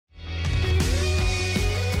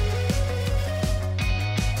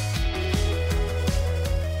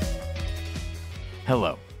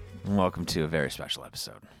Hello, and welcome to a very special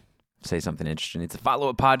episode. Say something interesting. It's a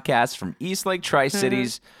follow-up podcast from Eastlake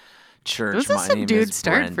Tri-Cities Church. Was this My a name dude is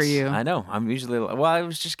start Brent. for you? I know. I'm usually... Well, I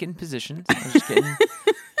was just getting positions. I was just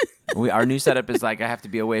getting... Our new setup is like I have to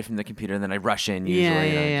be away from the computer, and then I rush in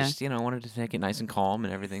usually. Yeah. Just, wanted to take it nice and calm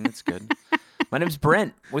and everything. That's good. My name's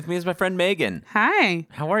Brent. With me is my friend Megan. Hi.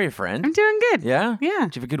 How are you, friend? I'm doing good. Yeah? Yeah.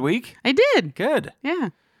 Did you have a good week? I did. Good.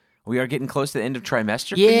 Yeah. We are getting close to the end of trimester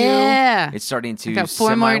for Yeah. you. It's starting to I got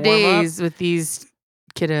 4 more days with these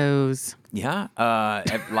kiddos. Yeah,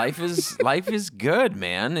 life is good,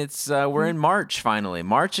 man. It's we're in March finally.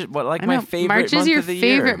 March is my favorite March is month your of the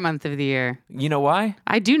favorite year. month of the year. You know why?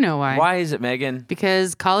 I do know why. Why is it, Megan?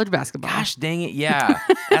 Because college basketball. Gosh dang it! Yeah,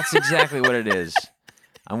 that's exactly what it is.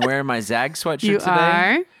 I'm wearing my Zag sweatshirt you today.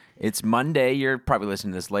 are? It's Monday. You're probably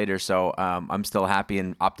listening to this later, so I'm still happy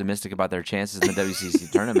and optimistic about their chances in the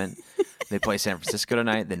WCC tournament. They play San Francisco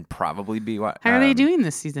tonight, then probably BYU. How are they doing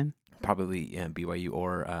this season? Probably BYU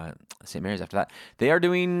or St. Mary's after that. They are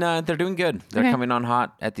doing. They're doing good. They're Okay. coming on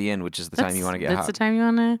hot at the end, which is the time you want to get hot. That's the time you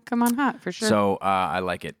want to come on hot, for sure. So I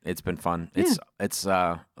like it. It's been fun. It's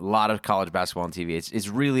a lot of college basketball on TV. It's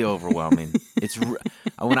really overwhelming.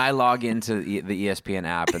 When I log into the ESPN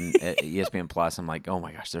app and ESPN Plus, I'm like, oh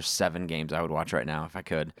my gosh, there's 7 games I would watch right now if I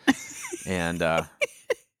could, and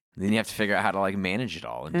then you have to figure out how to manage it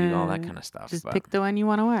all and do all that kind of stuff. Just pick the one you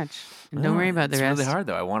want to watch. And don't worry about the rest. It's really hard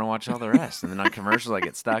though. I want to watch all the rest, and then on commercials I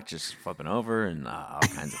get stuck just flipping over and all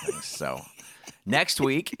kinds of things. So. Next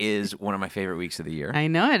week is one of my favorite weeks of the year. I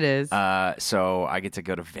know it is. So I get to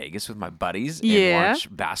go to Vegas with my buddies and Yeah.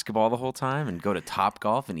 watch basketball the whole time and go to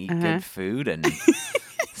Topgolf and eat good food and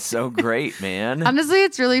so great, man. Honestly,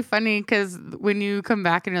 it's really funny because when you come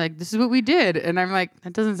back and you're like, this is what we did. And I'm like,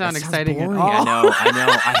 that doesn't sound That sounds exciting at boring. all. I know.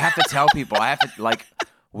 I have to tell people.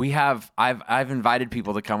 I've invited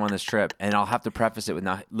people to come on this trip, and I'll have to preface it with,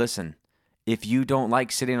 now, listen, if you don't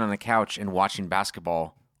like sitting on the couch and watching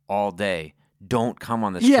basketball all day, don't come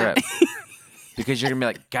on this trip. Because you're going to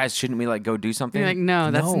be like, guys, shouldn't we go do something? You're like,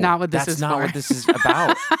 no, that's not what this is That's not for. what this is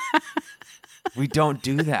about. We don't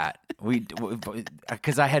do that.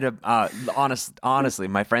 Because I had honestly,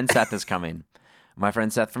 my friend Seth is coming. My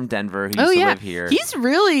friend Seth from Denver, who used to live here. He's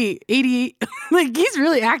really 88. He's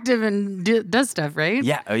really active and does stuff, right?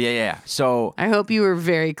 Yeah. Oh, yeah. So I hope you were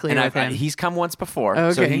very clear with him. he's come once before,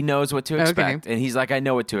 so Okay. he knows what to expect. Okay. And he's like, I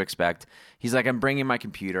know what to expect. He's like, I'm bringing my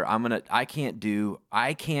computer. I can't do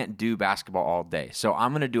basketball all day, so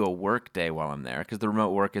I'm gonna do a work day while I'm there because the remote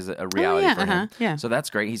work is a reality for him. Yeah. So that's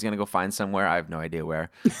great. He's gonna go find somewhere. I have no idea where,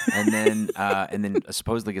 and then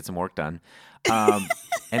supposedly get some work done.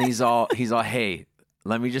 And he's all, hey,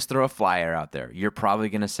 let me just throw a flyer out there. You're probably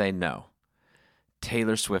gonna say no.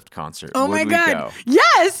 Taylor Swift concert. Oh Would my we God. go?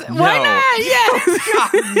 Yes. Why No. not? Yes.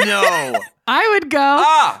 God, no. I would go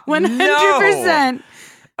 100%.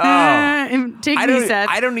 Take me, Seth.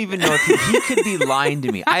 I don't even know if he could be lying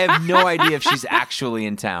to me. I have no idea if she's actually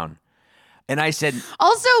in town. And I said,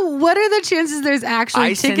 Also, what are the chances there's actually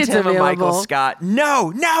I sent tickets him available? a Michael Scott.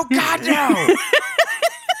 No, God, no.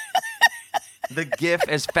 The GIF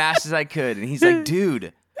as fast as I could. And he's like,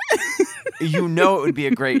 dude, you know it would be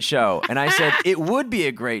a great show. And I said, it would be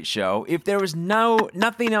a great show if there was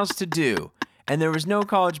nothing else to do. And there was no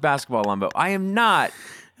college basketball on, but I am not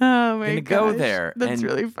Oh my going to gosh. go there. That's and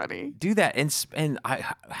really funny. do that. And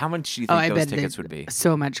how much do you think I those bet tickets would be?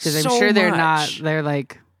 So much, because I'm So sure they're much. they're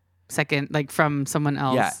second, from someone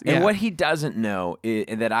else. Yeah. And what he doesn't know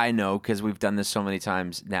that I know, because we've done this so many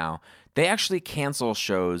times now, they actually cancel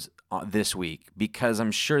shows this week because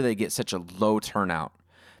I'm sure they get such a low turnout.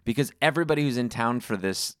 Because everybody who's in town for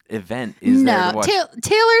this event is there to watch.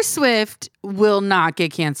 Taylor Swift will not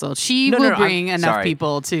get canceled. She will bring enough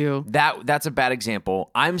people to. That's a bad example.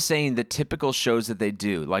 I'm saying the typical shows that they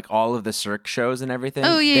do, like all of the Cirque shows and everything,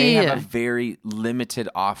 they have a very limited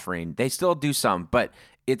offering. They still do some, but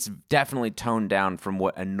it's definitely toned down from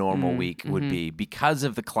what a normal week would be because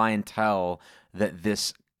of the clientele that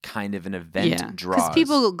this kind of an event draws. Because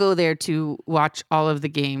people go there to watch all of the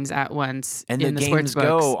games at once, and in the the games sports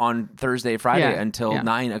go books. on Thursday, Friday until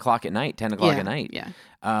 9 o'clock at night, 10 o'clock at night. Yeah.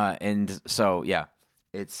 And so,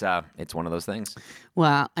 it's one of those things.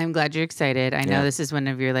 Well, I'm glad you're excited. I know Yeah. this is one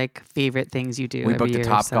of your favorite things you do. We every booked year, a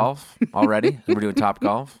Top so. Golf already. We're doing Top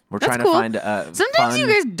Golf. We're trying cool. to find a Sometimes fun... you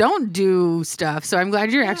guys don't do stuff, so I'm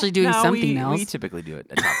glad you're actually doing something else. We typically do it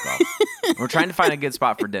at Top Golf. We're trying to find a good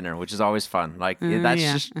spot for dinner, which is always fun.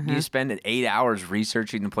 You spend 8 hours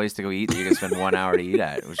researching the place to go eat, and you can spend 1 hour to eat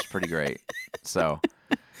at, which is pretty great. So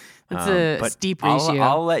It's a but steep ratio.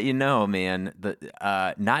 I'll let you know, man.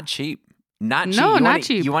 Not cheap. Not cheap. No, not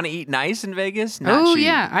cheap. You want to eat nice in Vegas? Not cheap.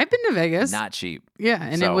 Yeah, I've been to Vegas. Not cheap. Yeah,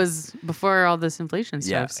 and it was before all this inflation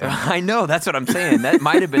stuff. Yeah, So. I know. That's what I'm saying. That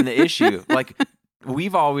might have been the issue. Like,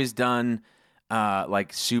 we've always done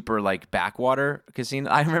like super like backwater casino.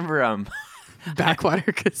 I remember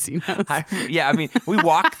Backwater casinos. I mean, we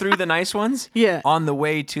walk through the nice ones on the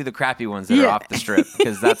way to the crappy ones that are off the strip,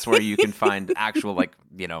 because that's where you can find actual like,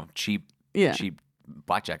 cheap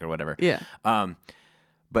blackjack or whatever. Yeah.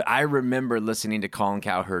 But I remember listening to Colin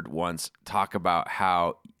Cowherd once talk about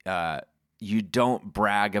how you don't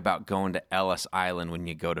brag about going to Ellis Island when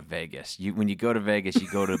you go to Vegas. When you go to Vegas, you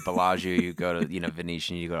go to Bellagio, you go to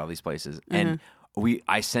Venetian, you go to all these places. And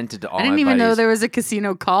I sent it to all my buddies. I didn't even know there was a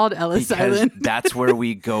casino called Ellis Island. That's where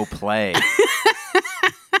we go play.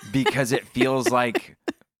 Because it feels like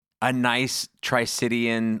a nice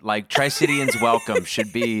Tri-Citian, like Tri-Citian's welcome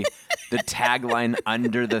should be the tagline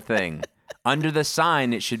under the thing. Under the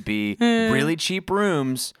sign, it should be really cheap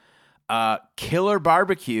rooms, killer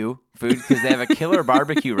barbecue food, because they have a killer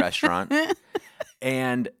barbecue restaurant.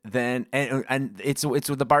 And then and it's with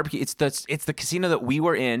the barbecue. It's the casino that we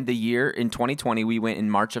were in the year in 2020. We went in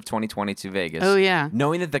March of 2020 to Vegas. Oh yeah,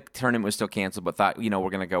 knowing that the tournament was still canceled, but thought we're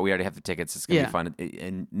gonna go. We already have the tickets. It's gonna be fun.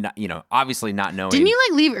 And not, obviously not knowing. Didn't you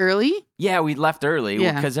like leave early? Yeah, we left early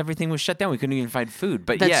because everything was shut down. We couldn't even find food.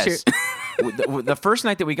 But That's true. the first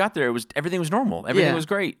night that we got there, everything was normal. Everything was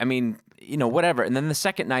great. I mean, whatever. And then the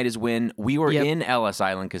second night is when we were in Ellis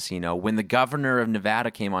Island Casino, when the governor of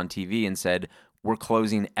Nevada came on TV and said, "We're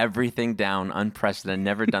closing everything down, unprecedented,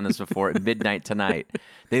 never done this before, at midnight tonight."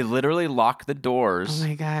 They literally locked the doors. Oh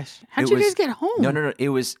my gosh. How'd you guys get home? No.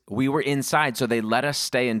 We were inside, so they let us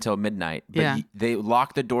stay until midnight. But they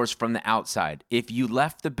locked the doors from the outside. If you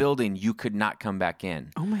left the building, you could not come back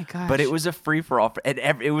in. Oh my gosh. But it was a free-for-all.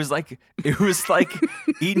 It was like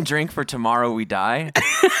eat and drink for tomorrow we die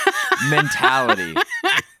mentality.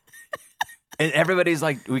 And everybody's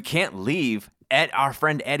like, we can't leave. Our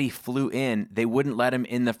friend Eddie flew in. They wouldn't let him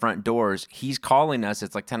in the front doors. He's calling us.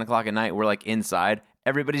 It's like 10 o'clock at night. We're like inside.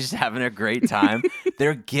 Everybody's just having a great time.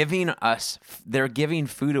 They're giving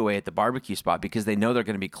food away at the barbecue spot because they know they're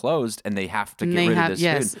going to be closed and they have to get rid of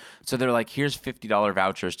this food. So they're like, here's $50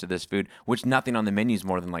 vouchers to this food, which nothing on the menu is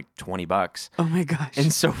more than like $20. Oh my gosh.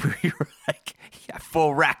 And so we were like,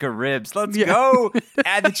 full rack of ribs. Let's go.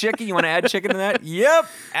 Add the chicken. You want to add chicken to that? Yep.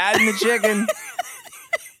 Adding the chicken.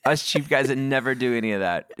 Us cheap guys that never do any of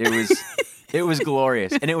that. It was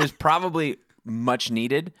glorious. And it was probably much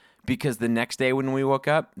needed because the next day when we woke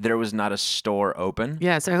up, there was not a store open.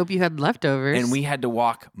 Yeah, so I hope you had leftovers. And we had to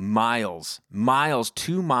walk 2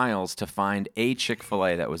 miles to find a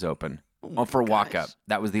Chick-fil-A that was open. For walk up.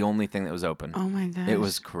 That was the only thing that was open. Oh my gosh. It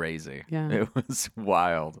was crazy. Yeah. It was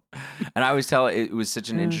wild. And I always tell it was such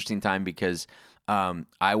an interesting time because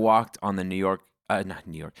I walked on the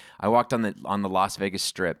I walked on the Las Vegas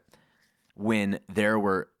Strip when there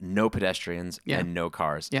were no pedestrians and no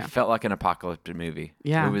cars. Yeah. It felt like an apocalyptic movie.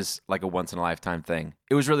 Yeah. It was like a once in a lifetime thing.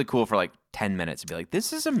 It was really cool for like 10 minutes to be like,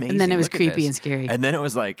 this is amazing. And then it was Look at creepy this. and scary. And then it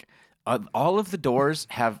was like, all of the doors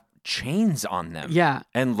have chains on them. Yeah.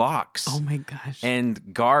 And locks. Oh my gosh.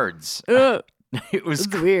 And guards. It was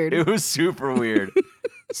weird. It was super weird.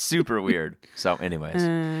 Super weird. So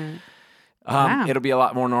anyways. Wow. It'll be a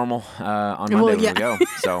lot more normal on Monday when we go.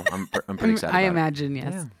 So I'm pretty excited I about imagine,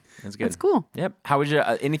 yes. Yeah, that's good. That's cool. Yep. How was your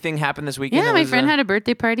anything happen this weekend? Yeah, my friend had a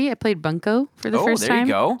birthday party. I played Bunko for the first time. Oh, there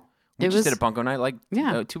you go. We It just was- did a Bunko night like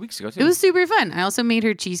 2 weeks ago, too. It was super fun. I also made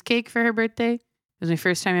her cheesecake for her birthday. It was my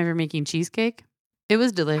first time ever making cheesecake. It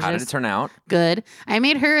was delicious. How did it turn out? Good. I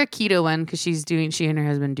made her a keto one because she and her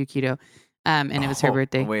husband do keto. And it was her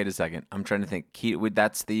birthday. Wait a second. I'm trying to think.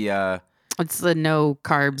 That's the... It's the no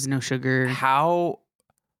carbs, no sugar. Cheesecake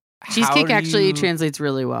Cheesecake actually translates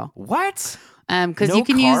really well. What? Because no you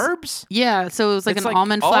can carbs? Yeah, so it was like It's an like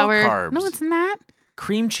almond all flour. carbs. No, it's not.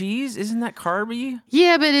 Cream cheese? Isn't that carby?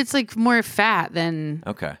 Yeah, but it's like more fat than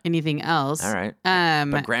Okay. anything else. All right.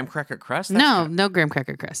 But graham cracker crust? No graham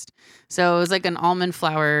cracker crust. So it was like an almond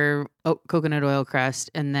flour, coconut oil crust,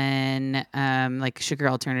 and then like sugar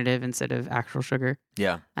alternative instead of actual sugar.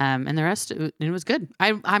 Yeah. And the rest, it was good.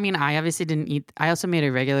 I mean, I obviously didn't eat. I also made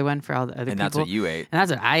a regular one for all the other people. And that's what you ate. And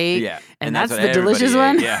that's what I ate. Yeah. And that's what the delicious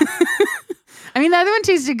everybody one. ate. Yeah. I mean, the other one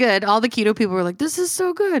tasted good. All the keto people were like, "This is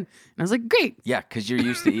so good," and I was like, "Great." Yeah, because you're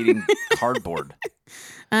used to eating cardboard.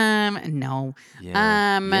 No.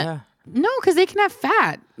 Yeah. No, because they can have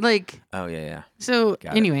fat. Like, Oh, yeah. so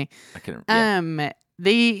Got it. anyway, I couldn't.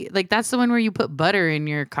 they like that's the one where you put butter in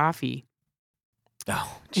your coffee.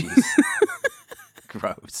 Oh, jeez.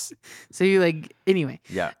 Gross. So you like anyway.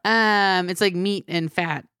 Yeah. It's like meat and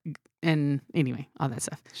fat and anyway, all that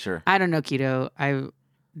stuff. Sure. I don't know keto. I'm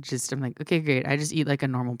like, okay, great. I just eat like a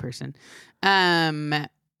normal person.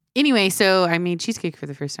 Anyway, so I made cheesecake for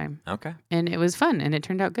the first time. Okay. And it was fun, and it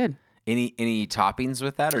turned out good. Any toppings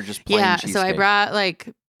with that, or just plain cheesecake? So I brought like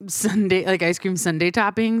ice cream sundae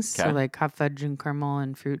toppings. Okay. So like hot fudge and caramel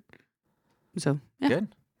and fruit. So yeah.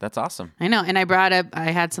 Good. That's awesome. I know. And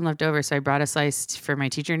I had some left over, so I brought a slice for my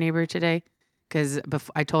teacher neighbor today. Because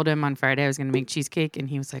I told him on Friday I was going to make cheesecake, and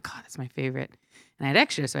he was like, "Oh, that's my favorite." And I had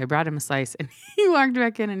extra, so I brought him a slice, and he walked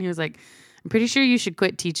back in, and he was like, "I'm pretty sure you should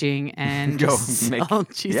quit teaching and Go just sell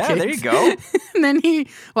cheesecakes." Yeah, there you go. And then he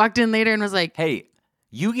walked in later and was like, Hey,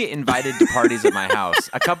 you get invited to parties at my house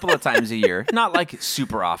a couple of times a year. Not like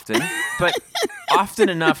super often, but often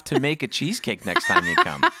enough to make a cheesecake next time you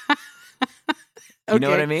come. You know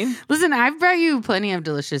what I mean? Listen, I've brought you plenty of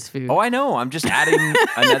delicious food. Oh, I know. I'm just adding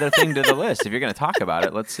another thing to the list. If you're going to talk about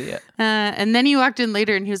it, let's see it. And then he walked in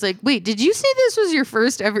later and he was like, "Wait, did you say this was your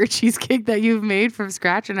first ever cheesecake that you've made from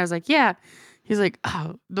scratch?" And I was like, "Yeah." He's like,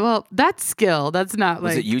 "Oh, well, that's skill. That's not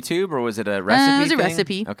Was like." it YouTube or was it a recipe? It was a thing?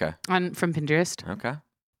 recipe. Okay. From Pinterest. Okay.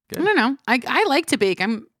 Good. I don't know. I like to bake.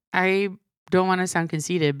 I don't want to sound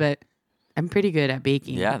conceited, but I'm pretty good at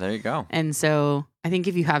baking. Yeah, there you go. And so I think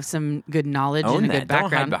if you have some good knowledge Own and a that. good Don't hide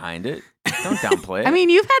background. behind it. Don't downplay it. I mean,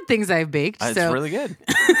 you've had things I've baked. It's so. really good.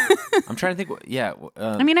 I'm trying to think. Yeah.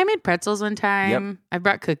 I mean, I made pretzels one time. I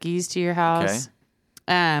brought cookies to your house.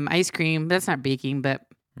 Ice cream. That's not baking, but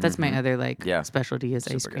that's my other specialty is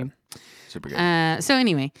ice cream. Good. Super good. So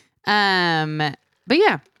anyway, but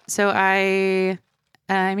yeah, so I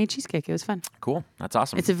made cheesecake. It was fun. Cool. That's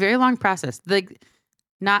awesome. It's a very long process. Like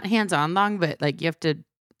not hands-on long, but like you have to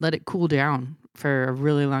let it cool down for a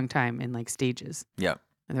really long time in like stages. Yeah.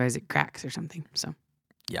 Otherwise it cracks or something. So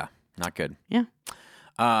yeah, not good. Yeah.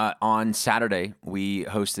 On Saturday, we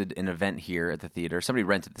hosted an event here at the theater. Somebody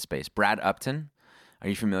rented the space. Brad Upton. Are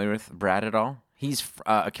you familiar with Brad at all? He's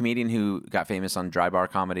a comedian who got famous on Dry Bar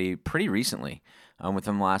Comedy pretty recently,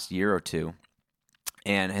 within the last year or two,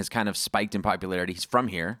 and has kind of spiked in popularity. He's from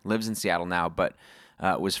here, lives in Seattle now, but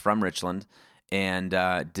was from Richland, and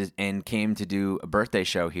came to do a birthday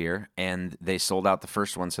show here, and they sold out the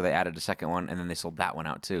first one, so they added a second one, and then they sold that one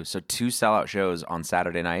out too. So 2 sellout shows on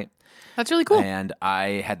Saturday night. That's really cool. And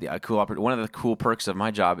I had the cool opportunity. One of the cool perks of my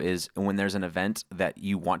job is when there's an event that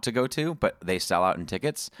you want to go to, but they sell out in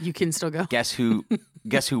tickets. You can still go. Guess who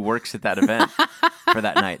works at that event for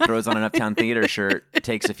that night? Throws on an Uptown Theater shirt,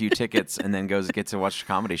 takes a few tickets, and then gets to watch a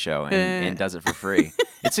comedy show and does it for free.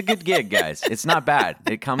 It's a good gig, guys. It's not bad.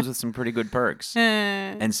 It comes with some pretty good perks.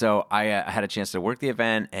 And so I had a chance to work the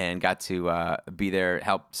event and got to be there,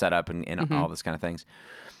 help set up and all this kind of things.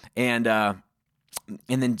 And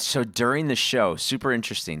then, so during the show, super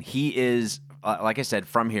interesting. He is, like I said,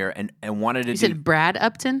 from here and wanted to You said Brad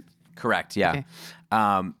Upton? Correct, yeah. Okay.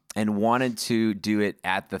 And wanted to do it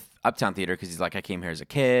at the Uptown Theater because he's like, I came here as a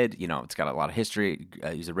kid. You know, it's got a lot of history.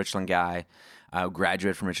 He's a Richland guy,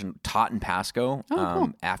 graduated from Richland, taught in Pasco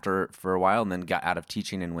cool. after for a while, and then got out of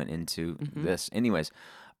teaching and went into this. Anyways,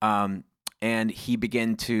 and he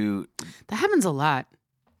began to... That happens a lot.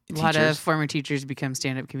 A lot Teachers? of former teachers become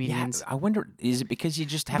stand-up comedians. I wonder, is it because you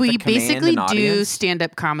just have We to command basically an do audience?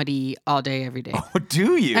 stand-up comedy all day, every day. Oh,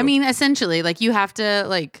 do you? I mean, essentially, like you have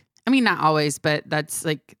to not always, but that's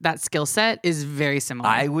like that skill set is very similar.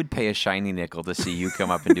 I would pay a shiny nickel to see you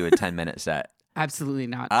come up and do a 10-minute set. Absolutely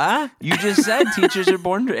not. You just said teachers are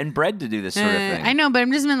born and bred to do this sort of thing. I know, but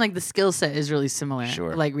I'm just meant like the skill set is really similar.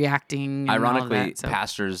 Sure. Like reacting. And Ironically, all of that, so.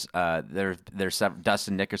 pastors,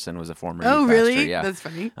 Dustin Nickerson was a former Oh, youth really? pastor. Yeah. That's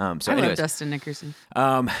funny. So I anyways, love Dustin Nickerson.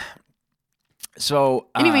 So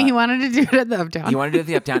Anyway, he wanted to do it at the Uptown. He wanted to do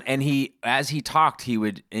it at the Uptown, and as he talked, he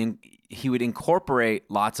would incorporate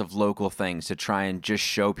lots of local things to try and just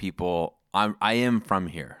show people I am from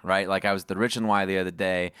here, right? Like I was at the Richland Y the other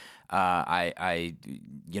day. I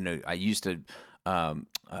used to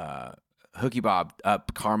hooky bob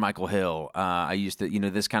up Carmichael Hill. I used to,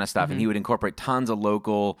 this kind of stuff, and he would incorporate tons of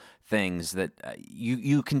local things that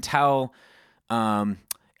you can tell.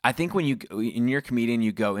 I think when you're a comedian,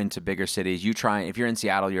 you go into bigger cities. You try, if you're in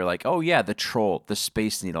Seattle, you're like, oh yeah, the Troll, the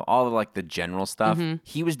Space Needle, all of like the general stuff.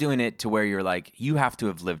 He was doing it to where you're like, you have to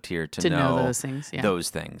have lived here to know those things. Yeah. Those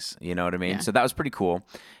things. You know what I mean? Yeah. So that was pretty cool.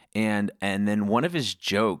 And then one of his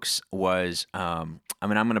jokes was, I'm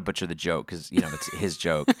going to butcher the joke because it's his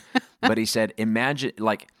joke, but he said, imagine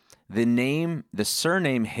like the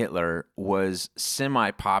surname Hitler was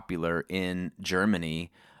semi-popular in Germany.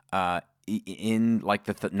 In like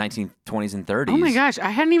the 1920s and 30s. Oh my gosh,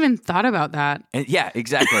 I hadn't even thought about that. And yeah,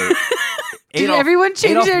 exactly. Did everyone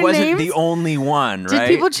change Adolf their wasn't names? the only one, right? Did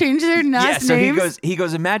people change their last so names? he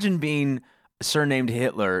goes, imagine being surnamed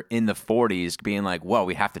Hitler in the 40s, being like, well,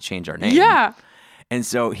 we have to change our name. Yeah. And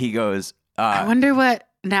so he goes, I wonder what.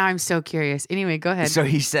 Now I'm so curious. Anyway, go ahead. so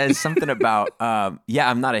he says something about, I'm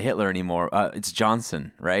not a Hitler anymore. It's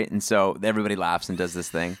Johnson, right? And so everybody laughs and does this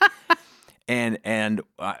thing. And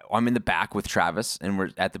I'm in the back with Travis, and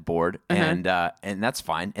we're at the board, and that's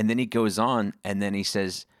fine. And then he goes on, and then he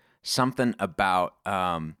says something about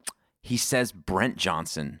he says Brent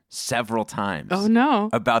Johnson several times. Oh no!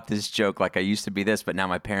 About this joke, like I used to be this, but now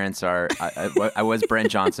my parents are. I was Brent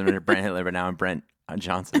Johnson or Brent Hitler, but now I'm Brent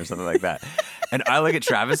Johnson or something like that. And I look at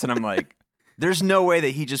Travis, and I'm like, there's no way that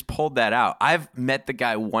he just pulled that out. I've met the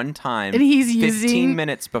guy one time, and he's 15 using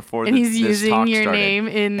minutes before, and he's this using talk your started. name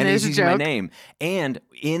in and this he's using joke. my name, and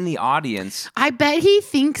in the audience, I bet he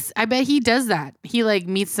does that. He like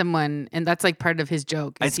meets someone, and that's like part of his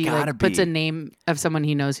joke. It's he gotta like puts a be. name of someone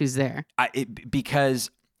he knows who's there.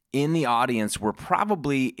 Because in the audience, we're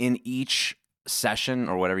probably in each session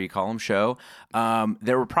or whatever you call them show,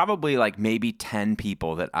 there were probably like maybe 10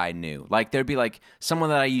 people that I knew. Like there'd be like someone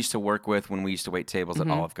that I used to work with when we used to wait tables at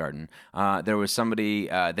Olive Garden. There was somebody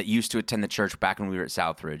that used to attend the church back when we were at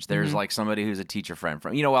Southridge. There's like somebody who's a teacher friend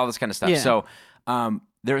from, all this kind of stuff. Yeah. So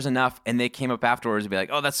there was enough, and they came up afterwards and be like,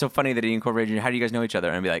 oh, that's so funny that he incorporated you. How do you guys know each other?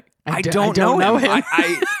 And I'd be like, I don't know him.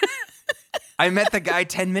 I met the guy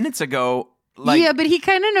 10 minutes ago. Like, yeah, but he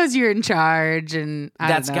kind of knows you're in charge, and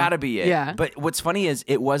that's got to be it. Yeah. But what's funny is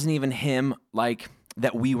it wasn't even him like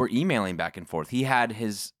that we were emailing back and forth. He had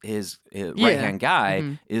his right-hand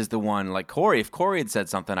guy is the one like Corey. If Corey had said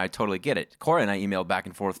something, I totally get it. Corey and I emailed back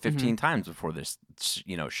and forth 15 times before this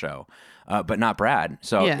show. But not Brad.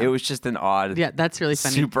 So it was just an odd. Yeah, that's really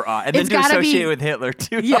funny. Super odd. And then to associate with Hitler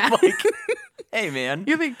too. Yeah. I'm like, hey man.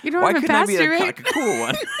 You're like, you don't why have a couldn't I be pastor, a right? cool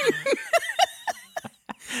one?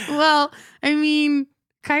 Well, I mean,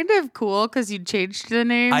 kind of cool because you changed the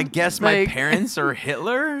name. I guess my parents are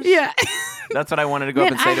Hitlers. Yeah. That's what I wanted to go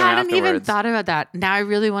up and say to him I hadn't afterwards. even thought about that. Now I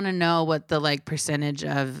really want to know what the like percentage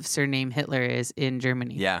of surname Hitler is in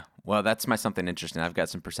Germany. Yeah. Well, that's my something interesting. I've got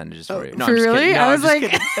some percentages for you. No, for I'm just really? kidding. No, I was I'm just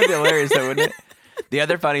like- kidding. That'd be hilarious, though, wouldn't it? The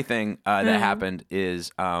other funny thing that happened is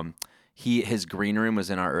his green room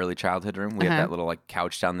was in our early childhood room. We have that little like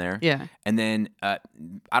couch down there. Yeah. And then I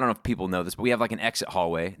don't know if people know this, but we have like an exit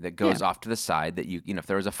hallway that goes off to the side that you know if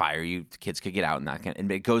there was a fire, the kids could get out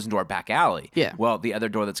and it goes into our back alley. Yeah. Well, the other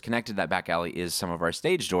door that's connected to that back alley is some of our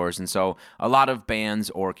stage doors, and so a lot of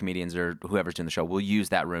bands or comedians or whoever's doing the show will use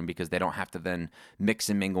that room because they don't have to then mix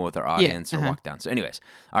and mingle with their audience or walk down. So, anyways,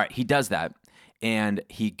 all right, he does that. And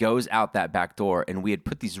he goes out that back door, and we had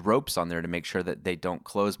put these ropes on there to make sure that they don't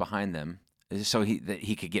close behind them, so that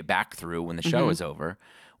he could get back through when the show is over.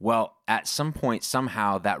 Well, at some point,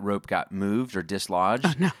 somehow that rope got moved or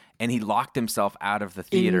dislodged, and he locked himself out of the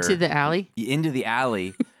theater Into the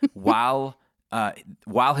alley while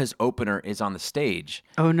his opener is on the stage.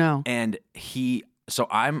 Oh no! And So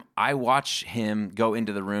I watch him go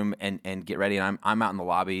into the room and get ready, and I'm out in the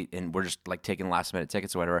lobby, and we're just like taking last minute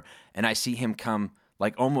tickets or whatever, and I see him come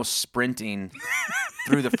like almost sprinting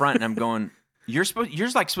through the front, and I'm going, you're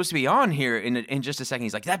like supposed to be on here in just a second.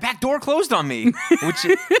 He's like, that back door closed on me, which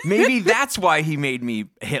maybe that's why he made me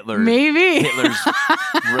Hitler's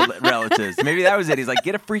relatives. Maybe that was it. He's like,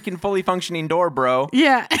 get a freaking fully functioning door, bro.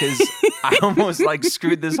 Yeah, because I almost like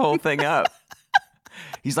screwed this whole thing up.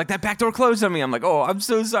 He's like, that back door closed on me. I'm like, oh, I'm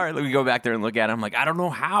so sorry. We go back there and look at it. I'm like, I don't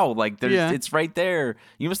know how. Like, it's right there.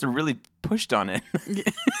 You must have really pushed on it.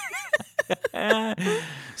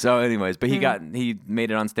 So, anyways, but he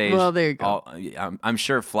made it on stage. Well, there you go. I'm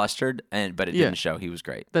sure flustered, but it didn't show. He was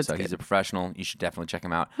great. That's so good. He's a professional. You should definitely check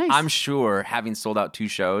him out. Nice. I'm sure, having sold out 2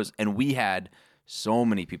 shows, and we had so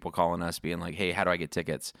many people calling us being like, hey, how do I get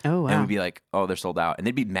tickets? Oh, wow. And we'd be like, oh, they're sold out. And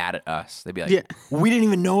they'd be mad at us. They'd be like, we didn't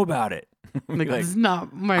even know about it. Like, it's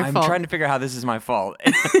not my fault. I'm trying to figure out how this is my fault.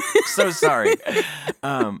 So sorry.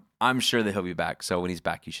 I'm sure that he'll be back. So when he's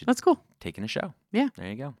back, you should That's cool. take in a show. Yeah. There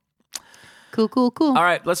you go. Cool. All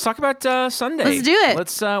right, let's talk about Sunday. Let's do it.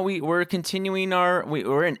 Let's we're continuing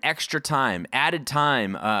we're in extra time, added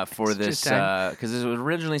time for this because this was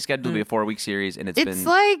originally scheduled to be a 4-week series, and it's been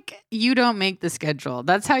like you don't make the schedule.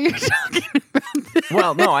 That's how you're talking about this.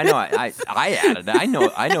 Well, no, I know I added it.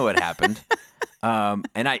 I know it happened. And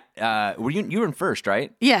were you were in first,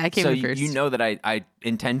 right? Yeah, I came in so first. you know that I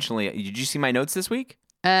intentionally. Did you see my notes this week?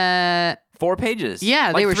 4 pages. Yeah,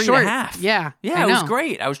 like they were 3 short. and a half. Yeah, it was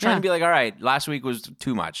great. I was trying to be like, all right, last week was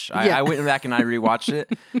too much. I went back and I rewatched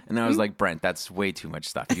it, and I was like, Brent, that's way too much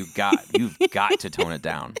stuff. You've got to tone it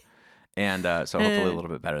down. And so hopefully a little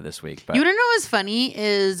bit better this week. But You want to know what's funny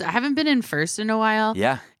is I haven't been in first in a while.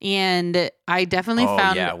 yeah. And I definitely Oh,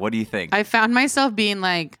 found yeah. What do you think? I found myself being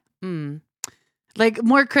like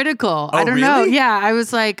more critical. I don't know. really? Yeah. I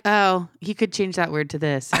was like, oh, he could change that word to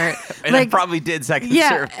this. Or, And I probably did second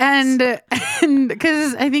service. and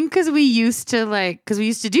because I think because we used to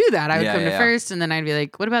do that. I would Yeah, come to yeah. first and then I'd be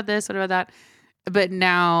like, what about this? What about that? But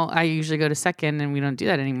now I usually go to second and we don't do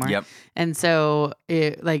that anymore. Yep. And so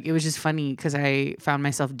it was just funny because I found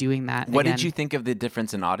myself doing that. What again. did you think of the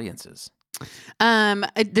difference in audiences?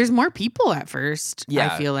 There's more people at first,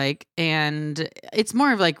 Yeah. I feel like, and it's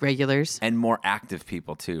more of like regulars. And more active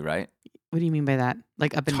people too, right? What do you mean by that?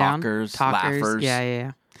 Like up and Talkers, down? laughers.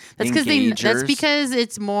 Yeah. That's Engagers. because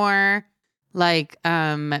it's more like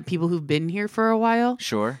people who've been here for a while,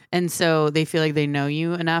 Sure. and so they feel like they know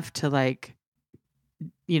you enough to like,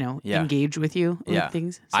 Yeah. engage with you Yeah. with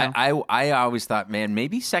things. So. I always thought, man,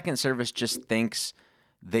 maybe second service just thinks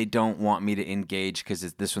they don't want me to engage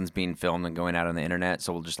because this one's being filmed and going out on the internet.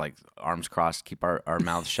 So we'll just like arms crossed, keep our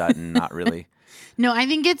mouths shut and not really. No, I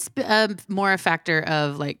think it's more a factor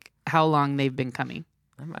of like how long they've been coming.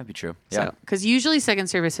 That might be true. Yeah. Because usually second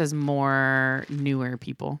service has more newer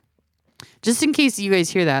people. Just in case you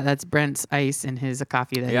guys hear that, that's Brent's ice and his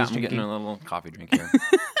coffee that Yeah, he's I'm drinking. getting a little coffee drink here.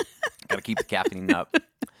 Got to keep the caffeine up,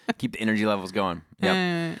 keep the energy levels going.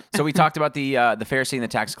 Yep. So we talked about the Pharisee and the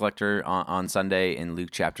tax collector on Sunday in Luke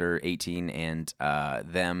chapter 18, and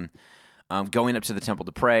them going up to the temple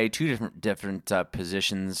to pray. Two different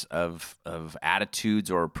positions of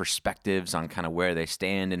attitudes or perspectives on kind of where they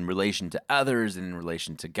stand in relation to others and in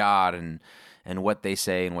relation to God, and what they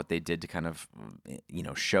say and what they did to kind of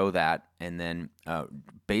show that. And then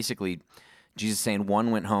basically Jesus saying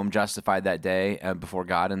one went home justified that day before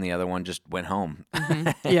God, and the other one just went home.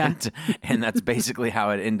 Yeah. and that's basically how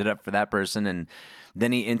it ended up for that person. And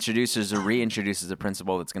then he reintroduces a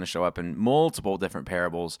principle that's going to show up in multiple different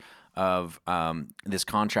parables of this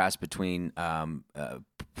contrast between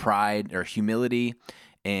pride or humility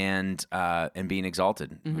and being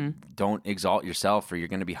exalted. Don't exalt yourself, or you're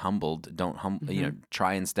going to be humbled. Don't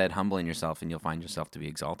try instead humbling yourself, and you'll find yourself to be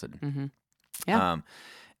exalted. Yeah.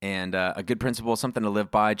 And a good principle, something to live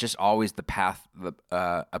by, just always a path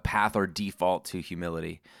or default to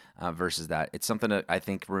humility versus that. It's something that I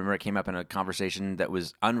think, remember, it came up in a conversation that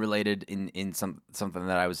was unrelated in something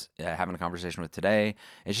that I was having a conversation with today.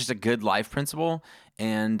 It's just a good life principle,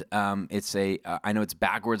 and it's I know it's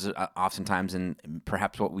backwards oftentimes in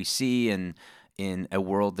perhaps what we see in a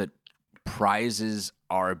world that prizes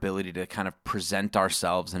our ability to kind of present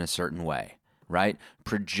ourselves in a certain way. Right?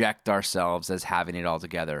 Project ourselves as having it all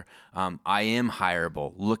together. I am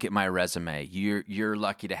hireable. Look at my resume. You're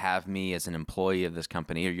lucky to have me as an employee of this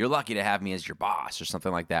company, or you're lucky to have me as your boss, or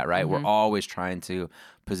something like that. Right? We're always trying to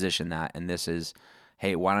position that, and this is,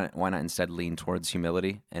 hey, why not instead lean towards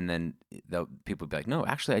humility? And then people will be like, no,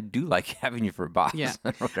 actually, I do like having you for a boss. Yeah.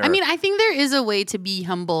 Whatever. I mean, I think there is a way to be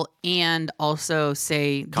humble and also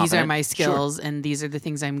say, these are Confident? my skills and these are the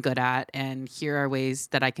things I'm good at, and here are ways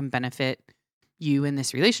that I can benefit you in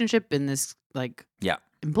this relationship, in this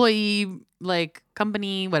employee,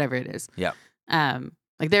 company, whatever it is. Yeah.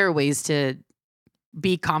 There are ways to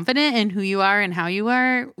be confident in who you are and how you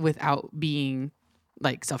are without being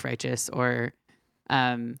self-righteous or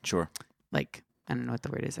Sure. I don't know what the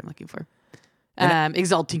word is I'm looking for.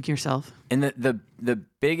 Exalting yourself. And the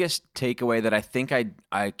biggest takeaway that I think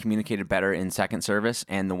I communicated better in second service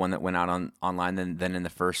and the one that went out online than in the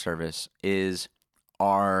first service is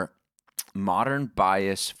our modern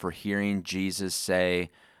bias for hearing Jesus say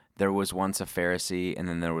there was once a Pharisee and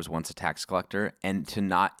then there was once a tax collector, and to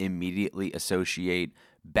not immediately associate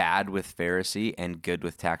bad with Pharisee and good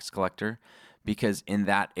with tax collector, because in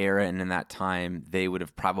that era and in that time they would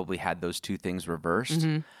have probably had those two things reversed.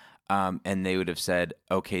 And they would have said,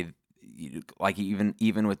 okay, like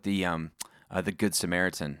even with the Good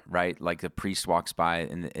Samaritan, right? Like the priest walks by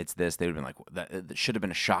and it's this, they would have been like, that should have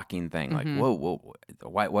been a shocking thing. Like, whoa,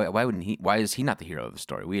 why wouldn't he? Why is he not the hero of the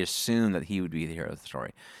story? We assume that he would be the hero of the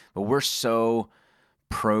story, but we're so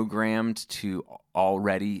programmed to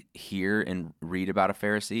already hear and read about a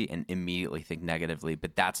Pharisee and immediately think negatively.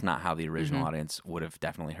 But that's not how the original audience would have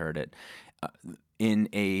definitely heard it. In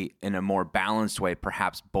a more balanced way,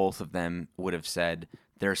 perhaps both of them would have said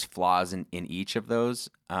there's flaws in each of those,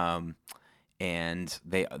 and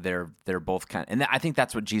they're both kind of, and I think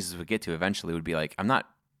that's what Jesus would get to eventually. Would be like, I'm not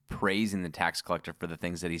praising the tax collector for the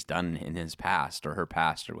things that he's done in his past or her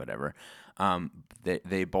past or whatever.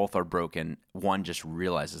 They both are broken. One just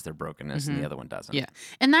realizes their brokenness and the other one doesn't. Yeah.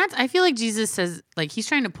 And I feel like Jesus says, like, he's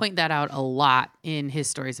trying to point that out a lot in his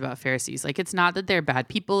stories about Pharisees. Like, it's not that they're bad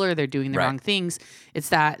people or they're doing the wrong things. It's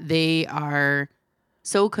that they are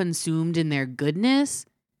so consumed in their goodness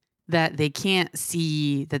that they can't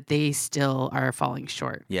see that they still are falling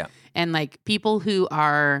short. Yeah. And like people who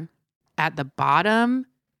are at the bottom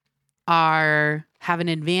have an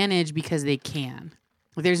advantage because they can.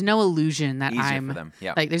 There's no illusion that Easier for them.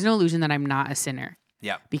 Yeah. like there's no illusion that I'm not a sinner.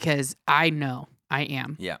 Yeah. Because I know I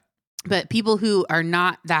am. Yeah. But people who are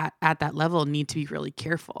not that at that level need to be really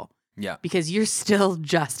careful. Yeah. Because you're still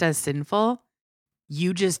just as sinful.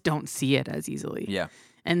 You just don't see it as easily. Yeah.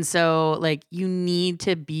 And so like you need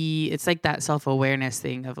to it's like that self-awareness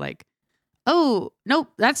thing of like, oh, nope,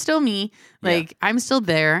 that's still me. Like I'm still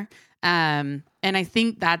there. And I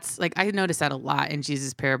think that's like, I notice that a lot in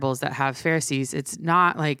Jesus' parables that have Pharisees. It's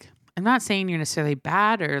not like, I'm not saying you're necessarily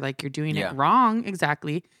bad or like you're doing it wrong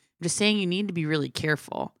exactly. I'm just saying you need to be really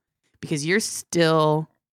careful because you're still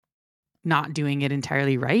not doing it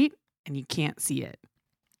entirely right and you can't see it.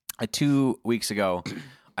 2 weeks ago,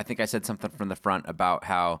 I think I said something from the front about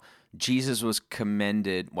how Jesus was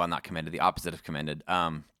commended. Well, not commended, the opposite of commended.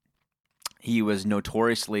 He was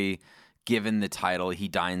notoriously given the title, he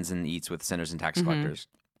dines and eats with sinners and tax collectors.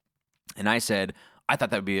 And I said, I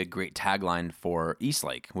thought that would be a great tagline for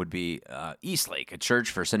Eastlake, would be Eastlake, a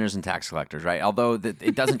church for sinners and tax collectors, right? Although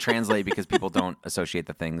it doesn't translate because people don't associate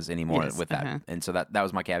the things anymore with that. And so that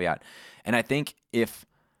was my caveat. And I think if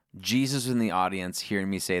Jesus was in the audience hearing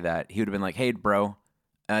me say that, he would have been like, hey, bro,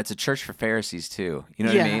 it's a church for Pharisees too. You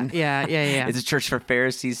know what I mean? Yeah. It's a church for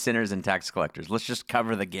Pharisees, sinners, and tax collectors. Let's just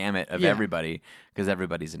cover the gamut of everybody because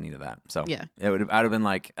everybody's in need of that. So I'd have been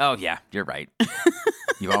like, oh yeah, you're right.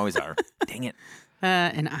 You always are. Dang it.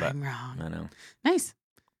 And I'm wrong. I know. Nice.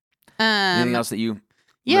 Anything else that you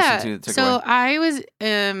listened to that took away? I was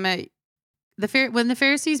when the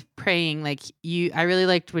Pharisees praying, like I really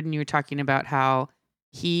liked when you were talking about how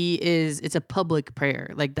it's a public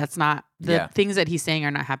prayer. Like that's not the things that he's saying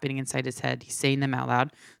are not happening inside his head. He's saying them out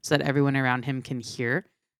loud so that everyone around him can hear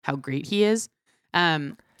how great he is.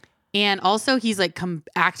 And also he's like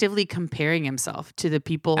actively comparing himself to the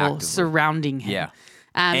people surrounding him. Yeah.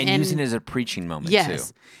 And using it as a preaching moment too.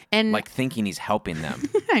 And like thinking he's helping them.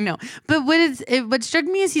 I know. But what struck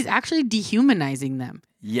me is he's actually dehumanizing them.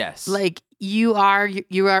 Yes. Like you are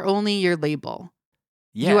only your label.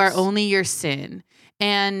 Yes. You are only your sin.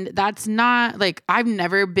 And that's not like, I've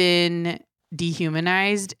never been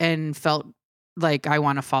dehumanized and felt like I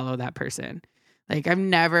want to follow that person. Like I've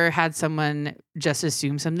never had someone just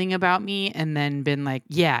assume something about me and then been like,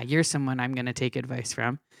 yeah, you're someone I'm going to take advice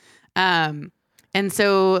from. And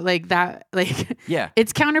so like that, like,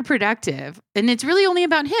 it's counterproductive and it's really only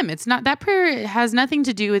about him. It's not, that prayer has nothing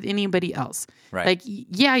to do with anybody else. Right. Like,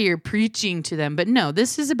 yeah, you're preaching to them, but no,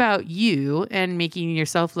 this is about you and making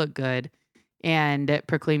yourself look good and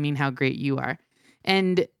proclaiming how great you are.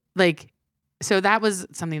 And like, so that was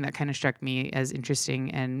something that kind of struck me as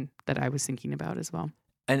interesting and that I was thinking about as well.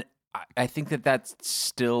 And I think that that's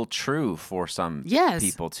still true for some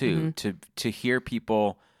people too, to hear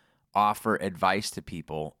people offer advice to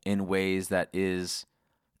people in ways that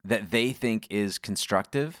they think is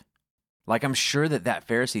constructive. Like I'm sure that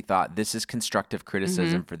Pharisee thought this is constructive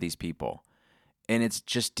criticism for these people. And it's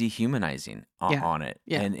just dehumanizing on it,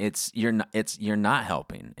 and you're not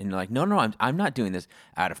helping, and you're like, no, I'm not doing this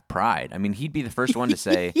out of pride. I mean, he'd be the first one to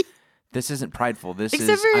say, "This isn't prideful. This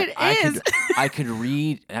Except is." For it is. I could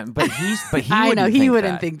read, but he. I know he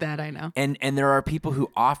wouldn't think that. I know. And there are people who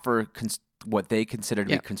offer what they consider to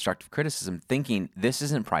be constructive criticism, thinking this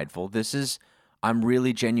isn't prideful. This is I'm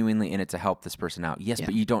really genuinely in it to help this person out. Yes,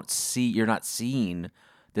 but you're not seeing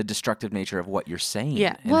the destructive nature of what you're saying.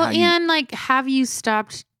 Yeah. And like, have you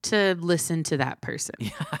stopped to listen to that person?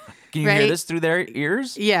 Yeah. Can you hear this through their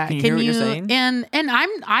ears? Yeah. Can you hear what you're saying? And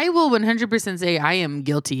I will 100% say I am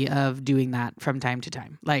guilty of doing that from time to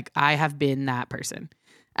time. Like I have been that person.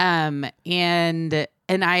 And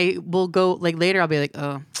I will go like later I'll be like,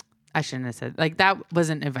 oh, I shouldn't have said like that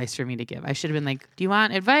wasn't advice for me to give. I should have been like, do you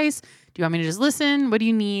want advice? Do you want me to just listen? What do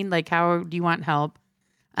you need? Like, how do you want help?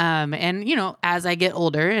 And you know, as I get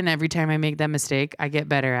older and every time I make that mistake, I get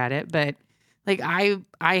better at it. But like, I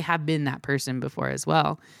have been that person before as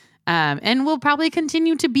well. And will probably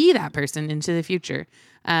continue to be that person into the future.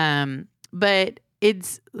 But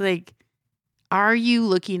it's like, are you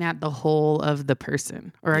looking at the whole of the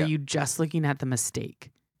person or are you just looking at the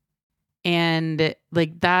mistake? And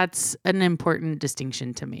like, that's an important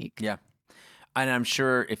distinction to make. Yeah. And I'm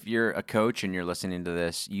sure if you're a coach and you're listening to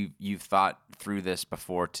this, you've thought through this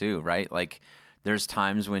before too, right? Like there's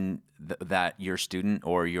times when that your student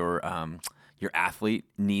or your athlete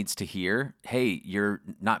needs to hear, hey, you're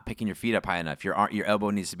not picking your feet up high enough. Your elbow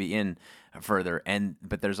needs to be in further.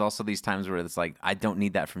 But there's also these times where it's like, I don't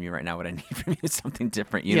need that from you right now. What I need from you is something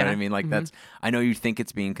different. You know what I mean? Like I know you think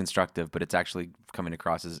it's being constructive, but it's actually coming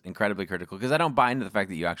across as incredibly critical, because I don't buy into the fact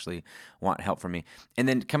that you actually want help from me. And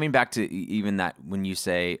then coming back to even that, when you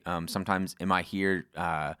say, sometimes am I here,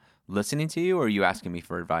 listening to you, or are you asking me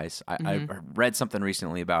for advice? I read something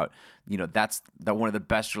recently about, that's one of the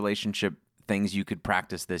best relationship things you could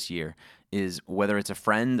practice this year is, whether it's a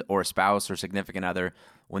friend or a spouse or significant other,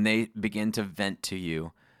 when they begin to vent to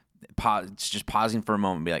you, just pausing for a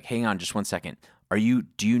moment and be like, hang on just one second. Do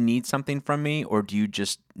you need something from me, or do you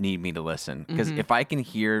just need me to listen? Because if I can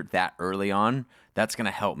hear that early on, that's going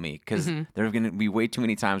to help me, because there's going to be way too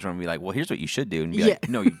many times where I'm going to be like, well, here's what you should do. And be like,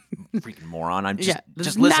 no, you freaking moron. I'm just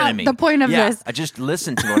listen to me. The point of this. I just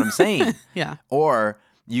listen to what I'm saying. Yeah. Or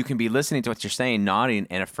you can be listening to what you're saying, nodding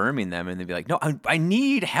and affirming them, and then be like, no, I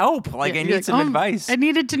need help. Like, I need some advice. I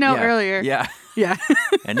needed to know earlier. Yeah. Yeah.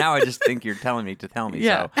 And now I just think you're telling me to tell me.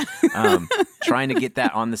 Yeah. So trying to get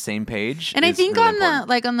that on the same page. And I think really on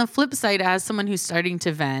important. on the flip side, as someone who's starting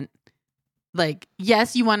to vent, like,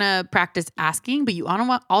 yes, you want to practice asking, but you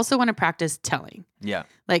also want to practice telling. Yeah.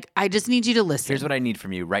 Like, I just need you to listen. Here's what I need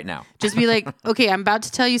from you right now. Just be like, okay, I'm about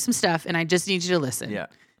to tell you some stuff, and I just need you to listen. Yeah.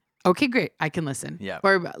 Okay, great. I can listen. Yeah.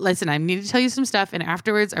 Or listen, I need to tell you some stuff, and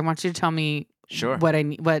afterwards, I want you to tell me what I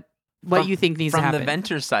need, what you think needs to happen. From the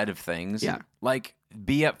venture side of things, like,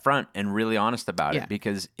 be upfront and really honest about it,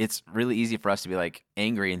 because it's really easy for us to be like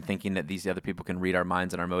angry and thinking that these other people can read our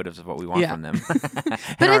minds and our motives of what we want from them.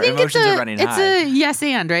 But I think it's a yes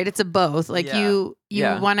and, right? It's a both. Like you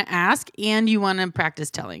want to ask and you want to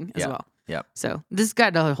practice telling as well. Yep. So this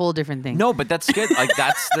got a whole different thing. No, but that's good. Like,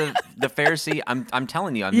 that's the Pharisee. I'm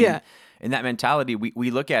telling you. I mean, in that mentality,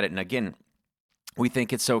 we look at it, and again, we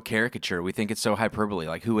think it's so caricature. We think it's so hyperbole.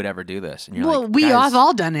 Like, who would ever do this? And you're like, we have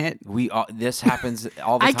all done it. This happens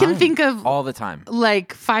all the time. I can think of all the time.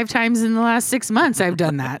 Like 5 times in the last 6 months I've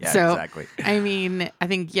done that. So exactly. I mean, I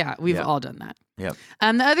think we've all done that. Yep.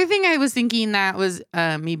 The other thing I was thinking that was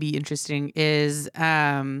maybe interesting is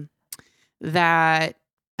that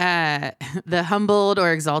the humbled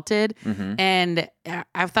or exalted, and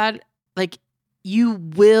I've thought, like, you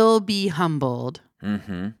will be humbled,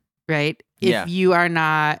 right? If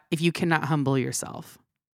you cannot humble yourself.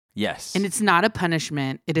 Yes. And it's not a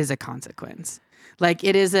punishment, it is a consequence. Like,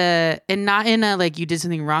 it is and not in a, like, you did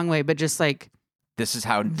something wrong way, but just like, this is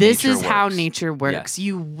how nature works.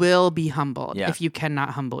 You will be humbled if you cannot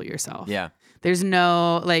humble yourself. Yeah. There's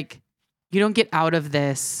no, like, you don't get out of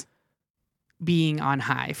this being on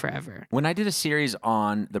high forever. When I did a series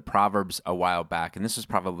on the Proverbs a while back, and this was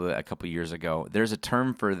probably a couple years ago, there's a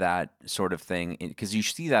term for that sort of thing, because you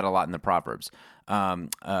see that a lot in the Proverbs.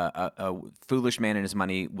 A foolish man and his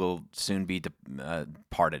money will soon be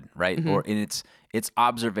parted, right? And it's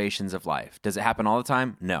observations of life. Does it happen all the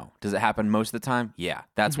time? No. Does it happen most of the time? Yeah.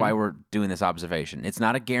 That's why we're doing this observation. It's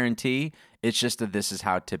not a guarantee. It's just that this is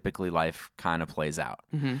how typically life kind of plays out.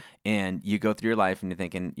 And you go through your life and you're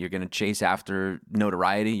thinking you're going to chase after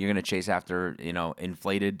notoriety. You're going to chase after,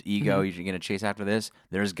 inflated ego. You're going to chase after this.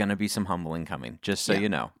 There's going to be some humbling coming, just so you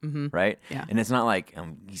know, right? Yeah. And it's not like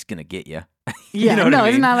he's going to get you. You know I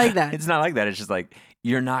mean? It's not like that. It's not like that. It's just like,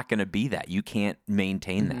 you're not going to be that. You can't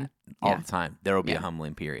maintain that all the time. There will be a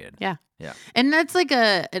humbling period. Yeah. Yeah. And that's like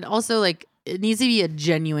and also, like, it needs to be a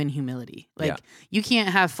genuine humility. Like, you can't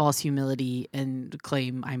have false humility and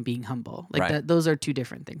claim I'm being humble. Like, those are two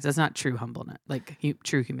different things. That's not true humbleness, like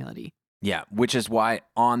true humility. Yeah. Which is why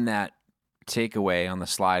on that takeaway on the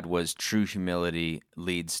slide was true humility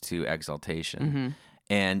leads to exaltation.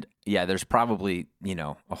 And there's probably,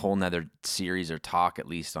 a whole nother series or talk at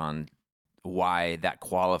least on why that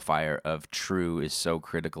qualifier of true is so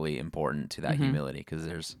critically important to that humility, because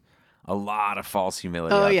there's a lot of false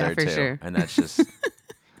humility out there for too. Sure. And that's just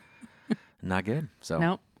not good. So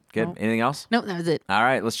good. Nope. Anything else? Nope, that was it. All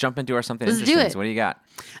right, let's jump into something Let's interesting. do it. So what do you got?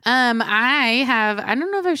 I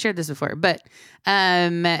don't know if I've shared this before, but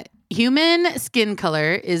human skin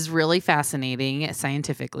color is really fascinating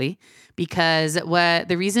scientifically, because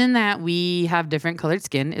the reason that we have different colored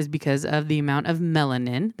skin is because of the amount of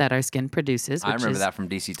melanin that our skin produces. I remember that from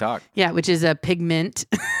DC Talk. Yeah, which is a pigment.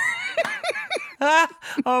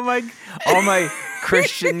 all my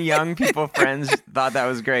Christian young people friends thought that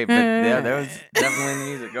was great, but yeah, that was definitely in the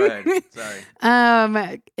music. Go ahead. Sorry.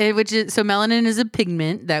 Which is so melanin is a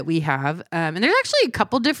pigment that we have, and there's actually a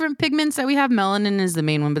couple different pigments that we have. Melanin is the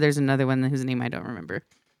main one, but there's another one whose name I don't remember.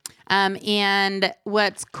 And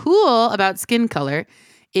what's cool about skin color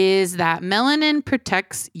is that melanin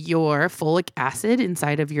protects your folic acid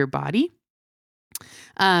inside of your body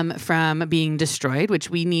from being destroyed, which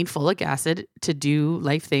we need folic acid to do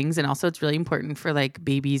life things. And also it's really important for like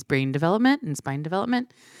babies' brain development and spine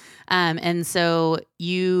development. And so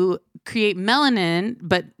you create melanin,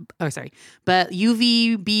 but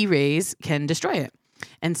UVB rays can destroy it.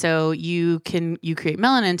 And so you create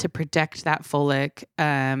melanin to protect that folic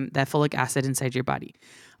acid inside your body.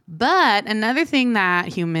 But another thing that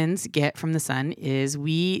humans get from the sun is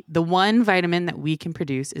the one vitamin that we can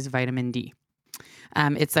produce is vitamin D.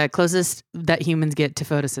 It's the closest that humans get to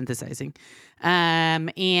photosynthesizing.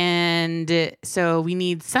 And so we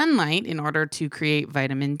need sunlight in order to create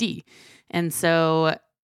vitamin D. And so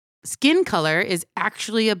skin color is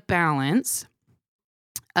actually a balance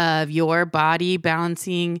of your body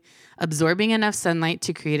absorbing enough sunlight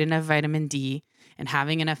to create enough vitamin D and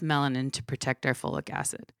having enough melanin to protect our folic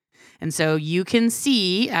acid. And so you can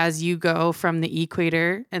see as you go from the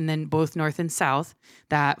equator and then both north and south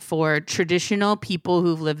that for traditional people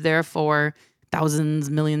who've lived there for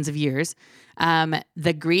thousands, millions of years,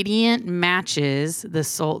 the gradient matches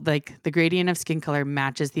the gradient of skin color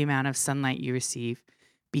matches the amount of sunlight you receive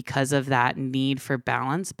because of that need for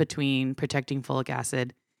balance between protecting folic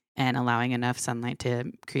acid and allowing enough sunlight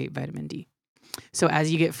to create vitamin D. So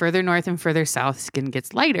as you get further north and further south, skin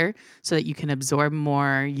gets lighter so that you can absorb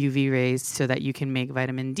more UV rays so that you can make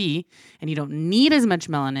vitamin D. And you don't need as much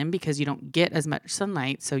melanin because you don't get as much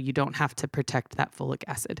sunlight, so you don't have to protect that folic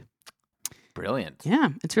acid. Brilliant. Yeah,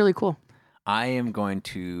 it's really cool. I am going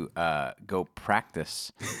to go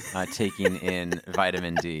practice taking in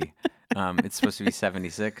vitamin D. It's supposed to be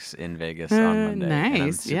 76 in Vegas on Monday. Nice. And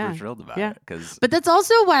I'm super thrilled about it. But that's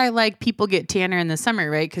also why like people get tanner in the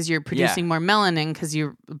summer, right? Because you're producing more melanin because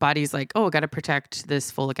your body's like, oh, I got to protect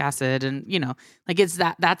this folic acid. And, like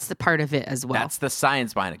that's the part of it as well. That's the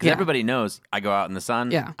science behind it. Because everybody knows I go out in the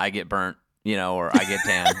sun, I get burnt, or I get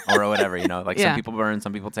tan or whatever, like some people burn,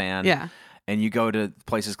 some people tan. Yeah. And you go to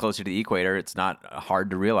places closer to the equator, it's not hard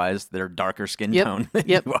to realize they're darker skin tone than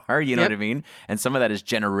you are. You know what I mean? And some of that is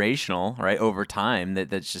generational, right? Over time,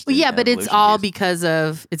 that's just but it's all because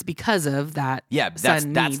of that. Yeah, that's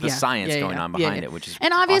the science going on behind it, which is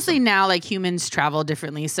and obviously awesome. Now like humans travel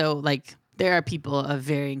differently, so like there are people of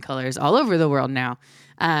varying colors all over the world now.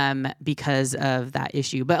 Because of that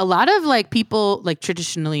issue. But a lot of like people like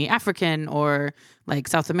traditionally African or like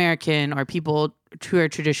South American or people who are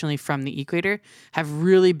traditionally from the equator have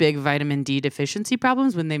really big vitamin D deficiency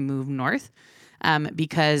problems when they move north.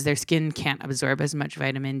 Because their skin can't absorb as much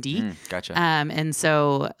vitamin D. Gotcha. And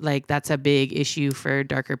so like that's a big issue for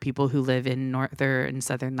darker people who live in northern and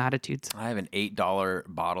southern latitudes. I have an $8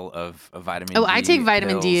 bottle of vitamin D. Oh, I take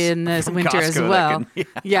vitamin D in this winter Costco as well.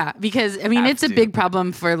 Yeah, because I mean it's a big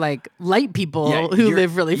problem for like light people who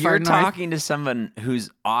live really far north. You're talking to someone whose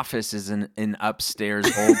office is in an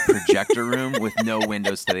upstairs old projector room with no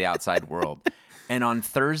windows to the outside world. And on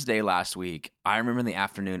Thursday last week, I remember in the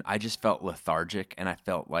afternoon, I just felt lethargic and I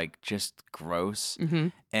felt like just gross. Mm-hmm.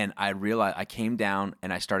 And I realized I came down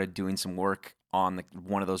and I started doing some work on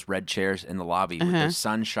one of those red chairs in the lobby with the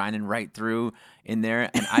sun shining right through in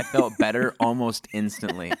there. And I felt better almost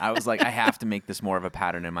instantly. I was like, I have to make this more of a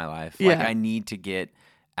pattern in my life. Like I need to get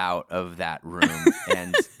out of that room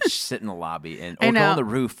and sit in the lobby or go on the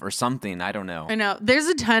roof or something. I don't know. I know. There's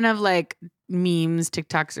a ton of like memes,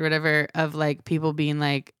 TikToks or whatever of like people being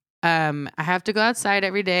like, I have to go outside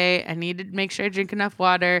every day. I need to make sure I drink enough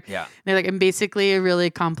water. Yeah. They're like, I'm basically a really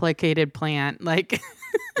complicated plant. Like,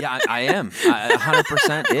 yeah, I am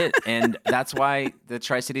 100% it. And that's why the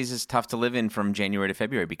Tri-Cities is tough to live in from January to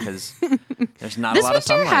February because there's not a lot of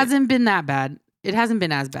sunlight. This winter hasn't been that bad. It hasn't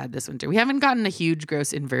been as bad this winter. We haven't gotten a huge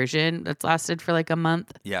gross inversion that's lasted for like a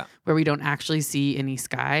month. Yeah. Where we don't actually see any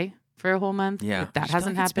sky for a whole month. Yeah. Like, that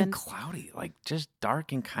hasn't happened. It's been cloudy, like just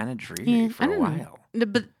dark and kind of dreary for a while.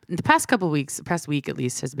 But the past couple of weeks, the past week at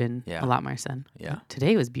least, has been a lot more sun. Yeah.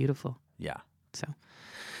 Today was beautiful. Yeah. So.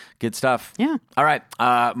 Good stuff. Yeah. All right.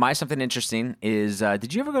 My something interesting is,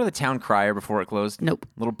 did you ever go to the Town Crier before it closed? Nope.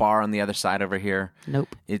 Little bar on the other side over here.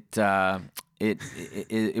 Nope.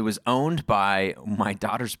 It was owned by my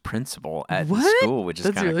daughter's principal at the school, which is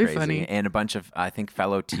kind of really crazy. Funny. And a bunch of, I think,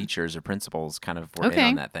 fellow teachers or principals kind of were in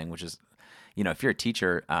on that thing, which is, if you're a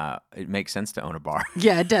teacher, it makes sense to own a bar.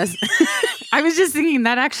 Yeah, it does. I was just thinking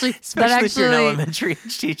that actually. Especially if you're an elementary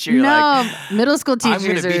teacher. You're like, middle school teachers I'm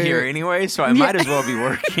going to be here anyway, so I might as well be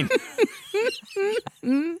working.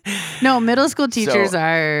 No, middle school teachers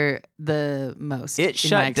are the most. It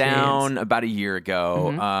shut down about a year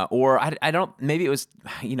ago, or I don't. Maybe it was,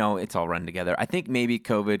 it's all run together. I think maybe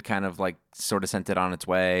COVID kind of like sort of sent it on its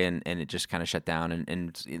way, and it just kind of shut down,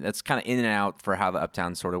 and that's kind of in and out for how the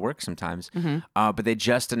Uptown sort of works sometimes. But they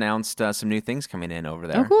just announced some new things coming in over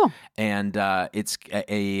there. Oh, cool! And it's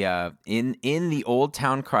in the Old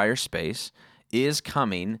Town Crier space is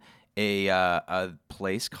coming a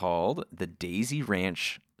place called the Daisy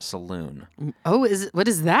Ranch Saloon. Oh, what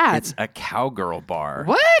is that? It's a cowgirl bar.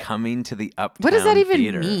 What? Coming to the Uptown What does that even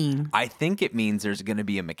Theater. mean? I think it means there's going to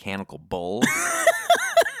be a mechanical bull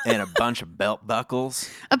and a bunch of belt buckles.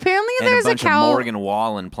 Apparently, And there's a bunch a cow. of Morgan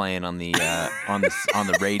Wallen playing on the on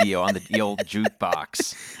the radio on the old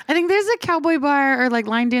jukebox. I think there's a cowboy bar or like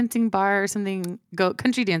line dancing bar or something.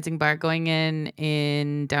 Country dancing bar going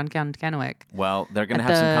in downtown Kennewick. Well, they're going to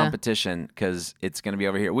have some competition because it's going to be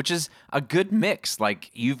over here, which is a good mix. Like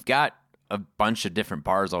you've got a bunch of different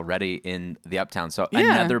bars already in the Uptown, so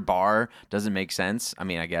another bar doesn't make sense. I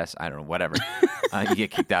mean, I guess I don't know. Whatever. You get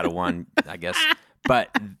kicked out of one, I guess.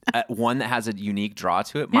 But one that has a unique draw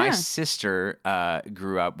to it. My sister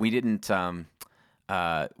grew up. We didn't have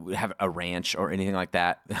a ranch or anything like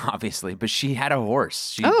that, obviously, but she had a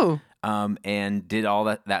horse. And did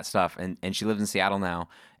all that stuff. And she lives in Seattle now.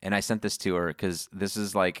 And I sent this to her because this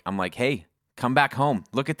is like, I'm like, hey, come back home.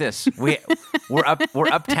 Look at this. We're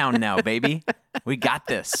uptown now, baby. We got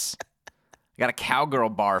this. I got a cowgirl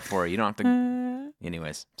bar for you. You don't have to.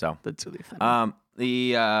 Anyways, so that's really funny.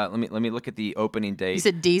 Let me look at the opening date. You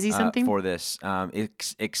said Daisy something for this.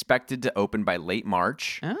 It's expected to open by late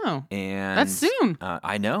March. Oh, and that's soon.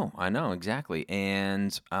 I know exactly.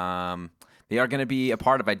 And they are going to be a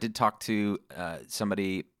part of. I did talk to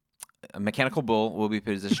somebody. A mechanical bull will be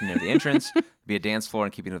positioned near the entrance. Be a dance floor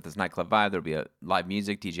in keeping with this nightclub vibe. There'll be a live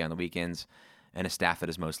music, DJ on the weekends, and a staff that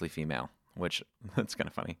is mostly female. Which that's kind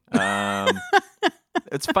of funny.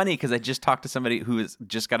 It's funny because I just talked to somebody who has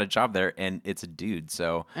just got a job there, and it's a dude.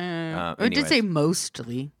 So, it did say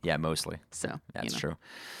mostly. Yeah, mostly. So that's true.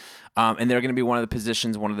 And they're going to be one of the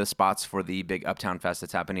positions, one of the spots for the big Uptown Fest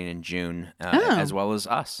that's happening in June, as well as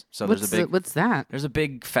us. So what's that? There's a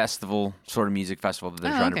big festival, sort of music festival that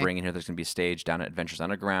they're trying to bring in here. There's going to be a stage down at Adventures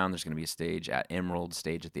Underground. There's going to be a stage at Emerald,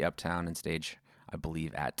 stage at the Uptown, and stage, I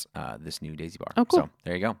believe, at this new Daisy Bar. Oh, cool. So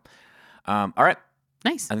there you go. All right.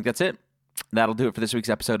 Nice. I think that's it. That'll do it for this week's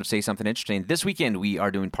episode of Say Something Interesting. This weekend, we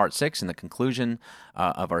are doing part 6 and the conclusion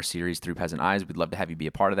of our series Through Peasant Eyes. We'd love to have you be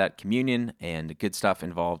a part of that. Communion and good stuff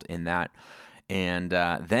involved in that. And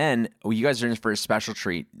then you guys are in for a special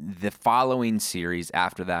treat. The following series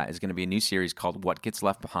after that is going to be a new series called What Gets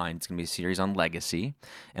Left Behind. It's going to be a series on legacy.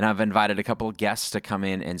 And I've invited a couple of guests to come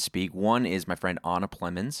in and speak. One is my friend Anna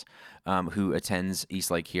Plemons, who attends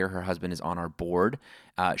Eastlake here. Her husband is on our board.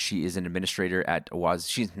 She is an administrator at WAS.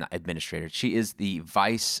 She's not administrator. She is the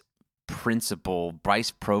vice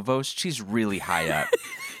provost. She's really high up.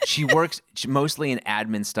 She works mostly in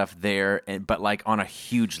admin stuff there, but like on a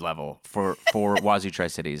huge level for Wazoo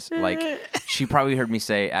Tri-Cities. Like she probably heard me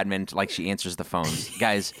say admin, like she answers the phones.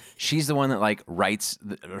 Guys, she's the one that like writes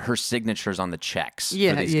her signatures on the checks for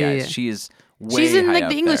these guys. Yeah. She is way She's in high like up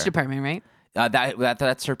the English there. department, right?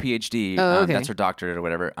 That's her PhD. Oh, okay. That's her doctorate or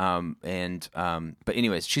whatever. But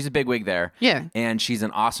anyways, she's a bigwig there. Yeah. And she's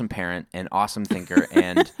an awesome parent and awesome thinker.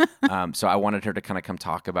 And so I wanted her to kind of come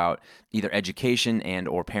talk about either education and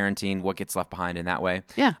or parenting, what gets left behind in that way.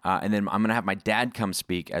 Yeah. And then I'm gonna have my dad come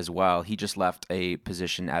speak as well. He just left a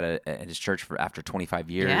position at his church after 25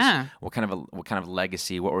 years. Yeah. What kind of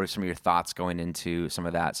legacy? What were some of your thoughts going into some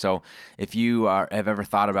of that? So if you have ever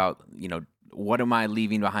thought about, what am I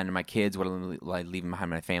leaving behind to my kids? What am I leaving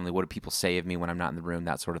behind my family? What do people say of me when I'm not in the room?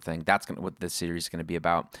 That sort of thing. That's what this series is going to be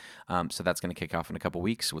about. So that's going to kick off in a couple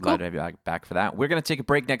weeks. We'd love to have you back for that. We're going to take a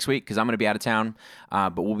break next week because I'm going to be out of town,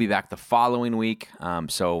 but we'll be back the following week.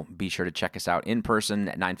 So be sure to check us out in person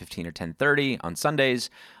at 9:15 or 10:30 on Sundays,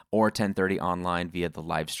 or 10:30 online via the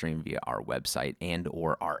live stream via our website and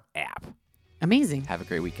or our app. Amazing. Have a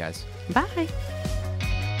great week, guys. Bye.